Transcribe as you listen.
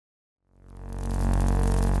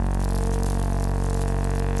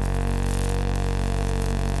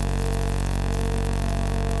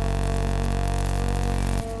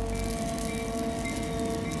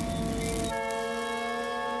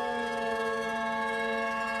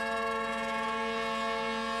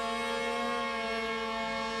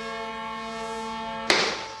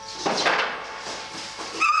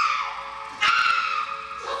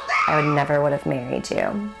I never would have married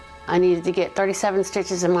you. I needed to get 37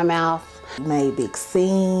 stitches in my mouth. He made a big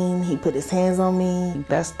scene. He put his hands on me.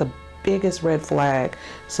 That's the biggest red flag,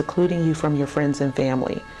 secluding you from your friends and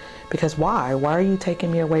family. Because why? Why are you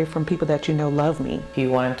taking me away from people that you know love me? He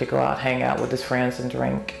wanted to go out, hang out with his friends and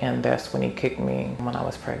drink, and that's when he kicked me when I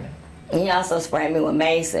was pregnant. He also sprayed me with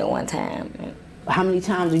mace at one time. How many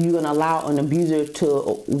times are you going to allow an abuser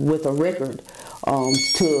with a record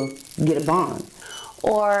to get a bond?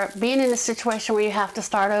 Or being in a situation where you have to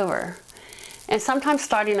start over. And sometimes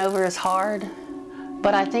starting over is hard,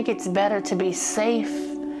 but I think it's better to be safe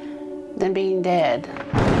than being dead.